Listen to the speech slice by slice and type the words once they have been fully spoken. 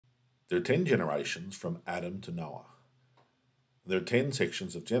There are 10 generations from Adam to Noah. There are 10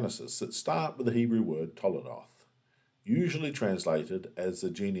 sections of Genesis that start with the Hebrew word Toledoth, usually translated as the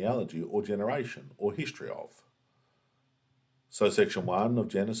genealogy or generation or history of. So section 1 of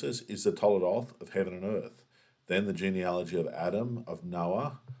Genesis is the Toledoth of heaven and earth, then the genealogy of Adam, of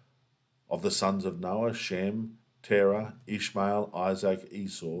Noah, of the sons of Noah, Shem, Terah, Ishmael, Isaac,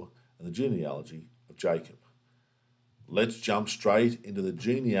 Esau, and the genealogy of Jacob. Let's jump straight into the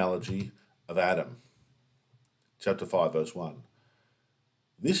genealogy of Adam. Chapter 5, verse 1.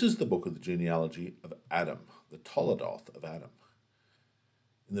 This is the book of the genealogy of Adam, the Toledoth of Adam.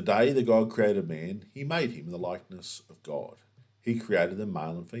 In the day that God created man, he made him in the likeness of God. He created them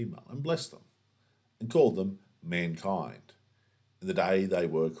male and female, and blessed them, and called them mankind, in the day they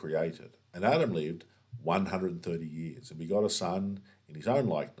were created. And Adam lived 130 years, and begot a son in his own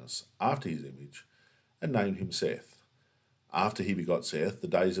likeness, after his image, and named him Seth. After he begot Seth, the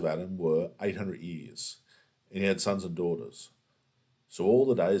days of Adam were 800 years, and he had sons and daughters. So all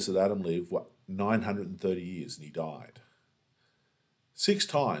the days that Adam lived were 930 years, and he died. 6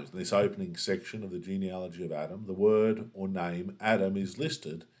 times in this opening section of the genealogy of Adam, the word or name Adam is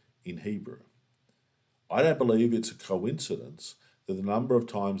listed in Hebrew. I don't believe it's a coincidence that the number of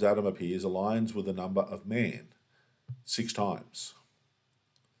times Adam appears aligns with the number of man, 6 times.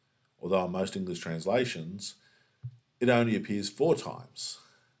 Although in most English translations, it only appears 4 times.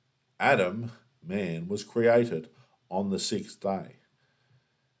 Adam, man, was created on the 6th day.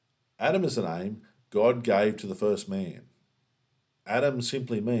 Adam is the name God gave to the first man. Adam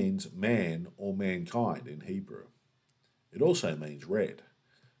simply means man or mankind in Hebrew. It also means red,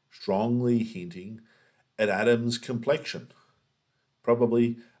 strongly hinting at Adam's complexion,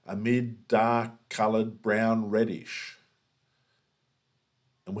 probably a mid-dark coloured brown reddish.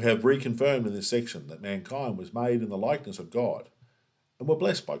 And we have reconfirmed in this section that mankind was made in the likeness of God and were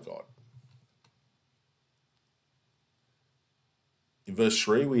blessed by God. In verse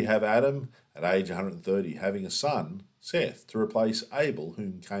 3, we have Adam at age 130 having a son, Seth, to replace Abel,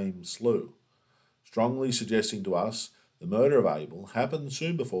 whom Cain slew, strongly suggesting to us the murder of Abel happened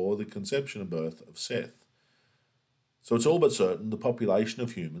soon before the conception and birth of Seth. So it's all but certain the population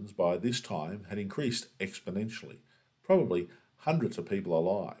of humans by this time had increased exponentially, probably hundreds of people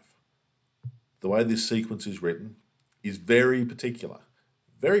alive. The way this sequence is written is very particular,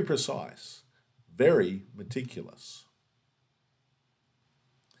 very precise, very meticulous.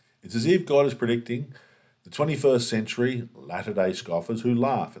 It's as if God is predicting the 21st century latter-day scoffers who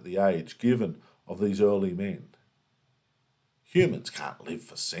laugh at the age given of these early men. Humans can't live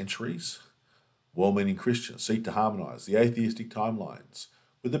for centuries. Well-meaning Christians seek to harmonise the atheistic timelines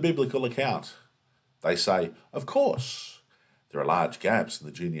with the biblical account. They say, of course, there are large gaps in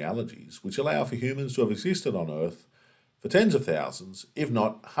the genealogies which allow for humans to have existed on earth for tens of thousands, if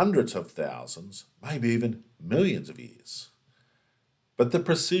not hundreds of thousands, maybe even millions of years. But the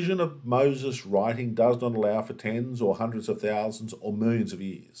precision of Moses' writing does not allow for tens or hundreds of thousands or millions of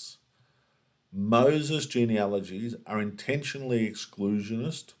years. Moses' genealogies are intentionally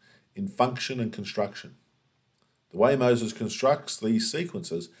exclusionist in function and construction. The way Moses constructs these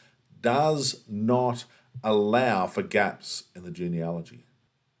sequences does not allow for gaps in the genealogy.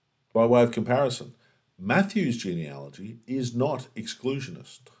 By way of comparison, Matthew's genealogy is not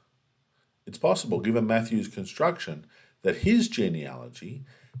exclusionist. It's possible, given Matthew's construction, that his genealogy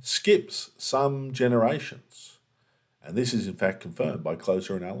skips some generations, and this is in fact confirmed by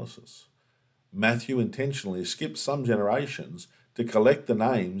closer analysis. Matthew intentionally skips some generations to collect the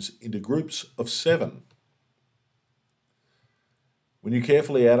names into groups of 7. When you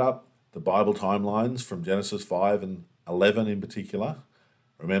carefully add up the Bible timelines from Genesis 5 and 11 in particular,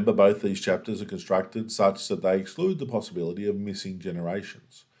 remember both these chapters are constructed such that they exclude the possibility of missing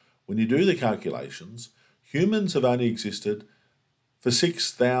generations. When you do the calculations, humans have only existed for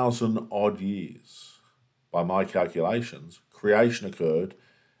 6,000 odd years. By my calculations, creation occurred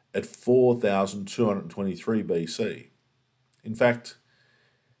at 4,223 BC. In fact,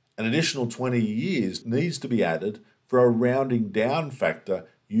 an additional 20 years needs to be added for a rounding down factor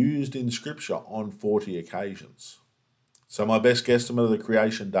used in Scripture on 40 occasions. So my best guesstimate of the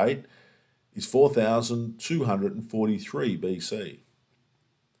creation date is 4,243 BC.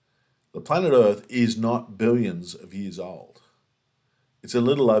 The planet Earth is not billions of years old. It's a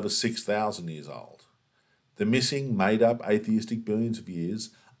little over 6,000 years old. The missing, made-up atheistic billions of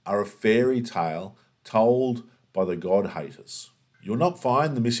years are a fairy tale told by the God-haters. You'll not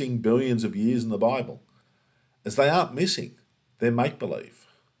find the missing billions of years in the Bible, as they aren't missing, they're make-believe.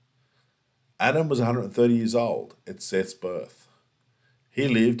 Adam was 130 years old at Seth's birth. He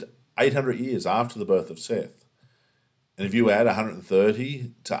lived 800 years after the birth of Seth. And if you add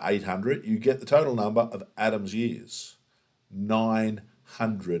 130 to 800, you get the total number of Adam's years.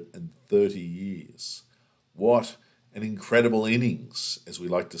 930 years. What an incredible innings, as we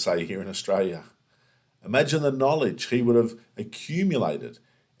like to say here in Australia. Imagine the knowledge he would have accumulated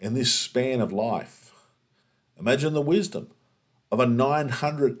in this span of life. Imagine the wisdom of a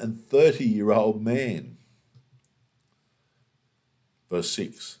 930-year-old man. Verse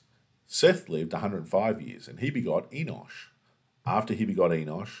 6, Seth lived 105 years, and he begot Enosh. After he begot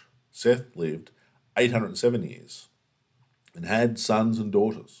Enosh, Seth lived 807 years, and had sons and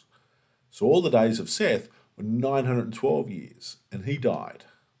daughters. So all the days of Seth were 912 years, and he died.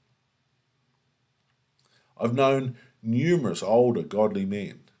 I've known numerous older godly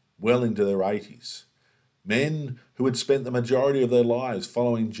men, well into their 80s, men who had spent the majority of their lives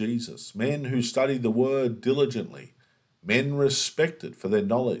following Jesus, men who studied the Word diligently, men respected for their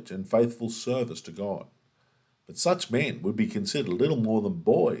knowledge and faithful service to God. But such men would be considered little more than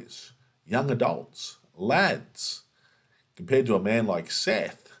boys, young adults, lads, compared to a man like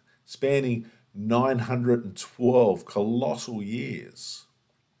Seth, spanning 912 colossal years.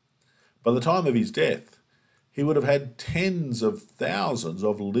 By the time of his death, he would have had tens of thousands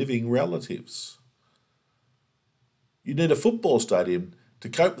of living relatives. You'd need a football stadium to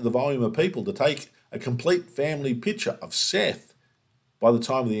cope with the volume of people to take a complete family picture of Seth by the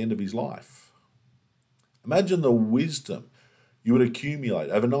time of the end of his life. Imagine the wisdom you would accumulate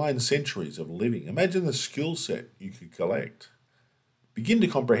over 9 centuries of living. Imagine the skill set you could collect. Begin to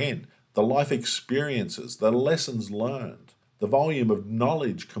comprehend the life experiences, the lessons learned, the volume of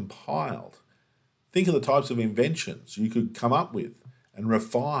knowledge compiled. Think of the types of inventions you could come up with and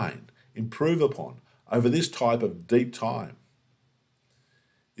refine, improve upon over this type of deep time.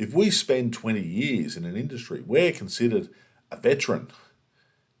 If we spend 20 years in an industry, we're considered a veteran.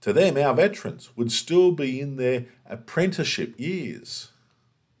 To them, our veterans would still be in their apprenticeship years.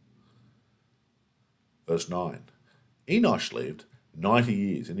 Verse 9, Enosh lived 90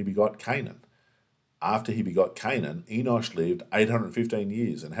 years, and he begot Canaan. After he begot Canaan, Enosh lived 815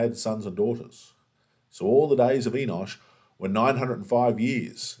 years and had sons and daughters. So all the days of Enosh were 905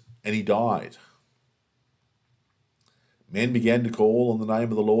 years, and he died. Men began to call on the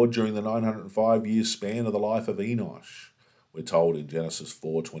name of the Lord during the 905-year span of the life of Enosh, we're told in Genesis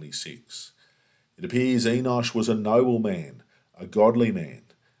 4:26. It appears Enosh was a noble man, a godly man,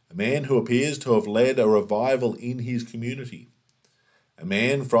 a man who appears to have led a revival in his community, a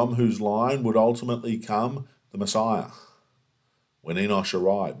man from whose line would ultimately come the Messiah. When Enosh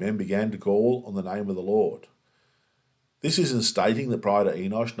arrived, men began to call on the name of the Lord. This isn't stating that prior to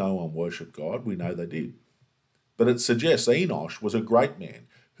Enosh no one worshipped God. We know they did. But it suggests Enosh was a great man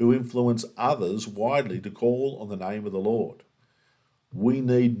who influenced others widely to call on the name of the Lord. We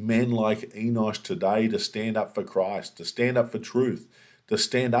need men like Enosh today to stand up for Christ, to stand up for truth, to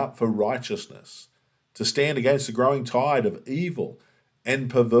stand up for righteousness, to stand against the growing tide of evil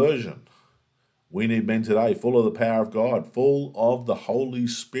and perversion. We need men today full of the power of God, full of the Holy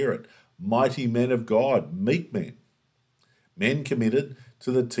Spirit, mighty men of God, meek men, men committed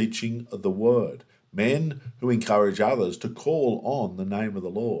to the teaching of the Word, men who encourage others to call on the name of the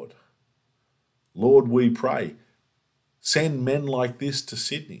Lord. Lord, we pray, send men like this to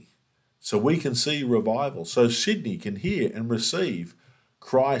Sydney so we can see revival, so Sydney can hear and receive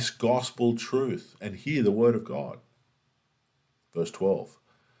Christ's gospel truth and hear the word of God. Verse 12,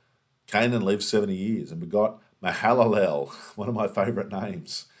 Canaan lived 70 years and begot Mahalalel, one of my favourite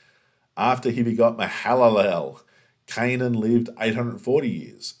names. After he begot Mahalalel, Canaan lived 840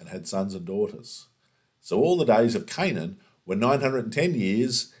 years and had sons and daughters. So all the days of Canaan were 910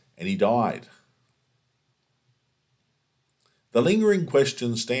 years, and he died. The lingering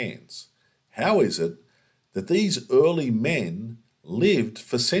question stands. How is it that these early men lived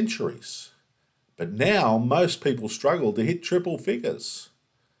for centuries? But now most people struggle to hit triple figures,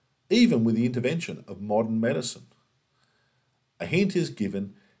 even with the intervention of modern medicine. A hint is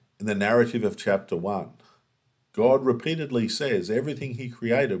given in the narrative of chapter 1. God repeatedly says everything he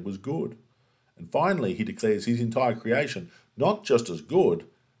created was good. And finally, he declares his entire creation not just as good,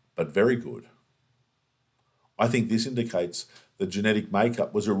 but very good. I think this indicates the genetic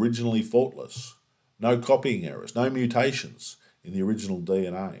makeup was originally faultless. No copying errors, no mutations in the original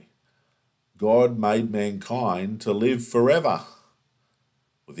DNA. God made mankind to live forever,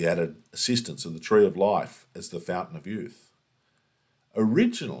 with the added assistance of the tree of life as the fountain of youth.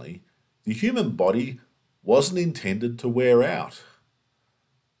 Originally, the human body wasn't intended to wear out.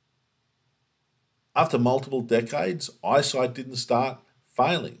 After multiple decades, eyesight didn't start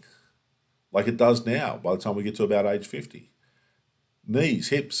failing like it does now by the time we get to about age 50. Knees,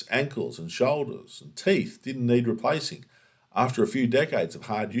 hips, ankles, and shoulders and teeth didn't need replacing after a few decades of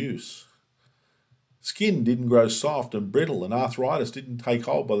hard use. Skin didn't grow soft and brittle, and arthritis didn't take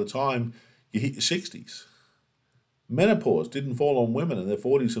hold by the time you hit your 60s. Menopause didn't fall on women in their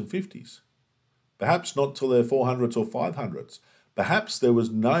 40s and 50s. Perhaps not till their 400s or 500s. Perhaps there was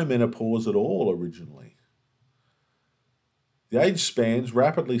no menopause at all originally. The age spans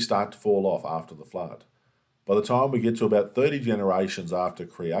rapidly start to fall off after the flood. By the time we get to about 30 generations after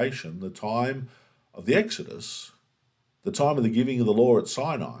creation, the time of the Exodus, the time of the giving of the law at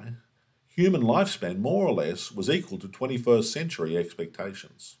Sinai, human lifespan more or less was equal to 21st century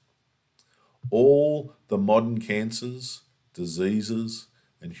expectations. All the modern cancers, diseases,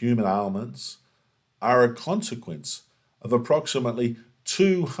 and human ailments are a consequence of approximately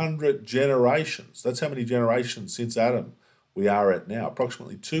 200 generations. That's how many generations since Adam we are at now,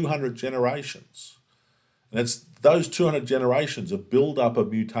 approximately 200 generations. And it's those 200 generations of build-up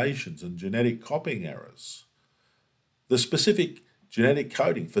of mutations and genetic copying errors. The specific genetic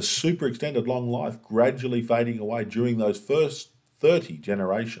coding for super extended long life gradually fading away during those first 30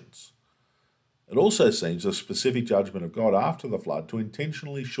 generations. It also seems a specific judgment of God after the flood to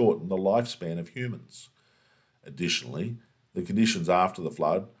intentionally shorten the lifespan of humans. Additionally, the conditions after the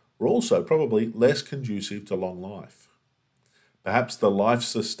flood were also probably less conducive to long life. Perhaps the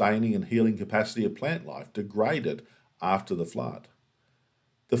life-sustaining and healing capacity of plant life degraded after the flood.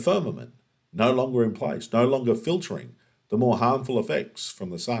 The firmament, no longer in place, no longer filtering the more harmful effects from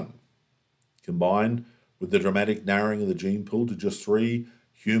the sun, combined with the dramatic narrowing of the gene pool to just 3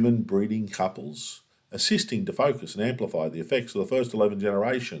 human breeding couples, assisting to focus and amplify the effects of the first 11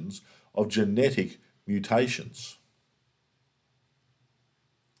 generations of genetic mutations.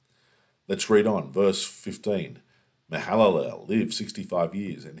 Let's read on, verse 15. Mahalalel lived 65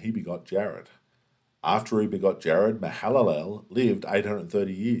 years, and he begot Jared. After he begot Jared, Mahalalel lived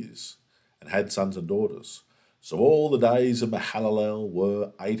 830 years, and had sons and daughters. So all the days of Mahalalel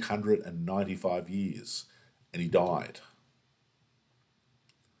were 895 years, and he died.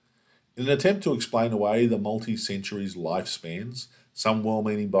 In an attempt to explain away the multi-centuries lifespans, some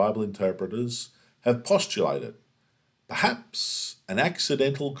well-meaning Bible interpreters have postulated perhaps an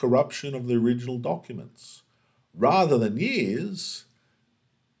accidental corruption of the original documents. Rather than years,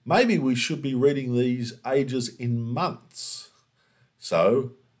 maybe we should be reading these ages in months.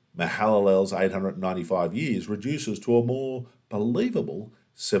 So Mahalalel's 895 years reduces to a more believable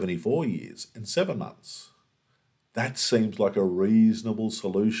 74 years and 7 months. That seems like a reasonable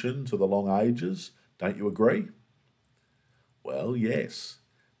solution to the long ages, don't you agree? Well, yes,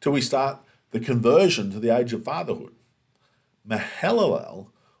 till we start the conversion to the age of fatherhood. Mahalalel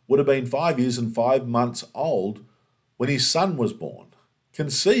would have been 5 years and 5 months old when his son was born,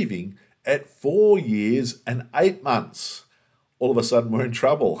 conceiving at 4 years and 8 months. All of a sudden we're in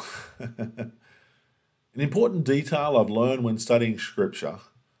trouble. An important detail I've learned when studying Scripture: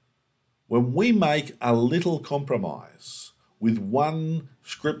 when we make a little compromise with one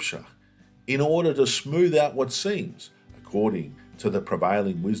Scripture in order to smooth out what seems, according to the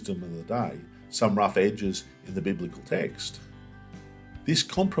prevailing wisdom of the day, some rough edges in the biblical text, this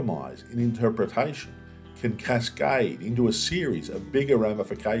compromise in interpretation can cascade into a series of bigger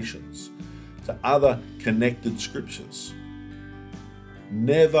ramifications to other connected scriptures.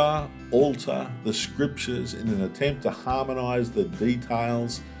 Never alter the scriptures in an attempt to harmonize the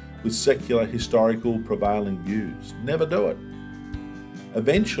details with secular historical prevailing views. Never do it.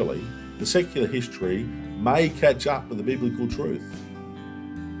 Eventually, the secular history may catch up with the biblical truth.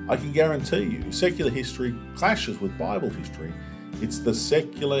 I can guarantee you, if secular history clashes with Bible history, it's the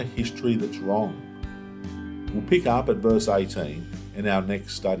secular history that's wrong. We'll pick up at verse 18 in our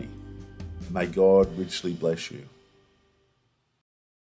next study. May God richly bless you.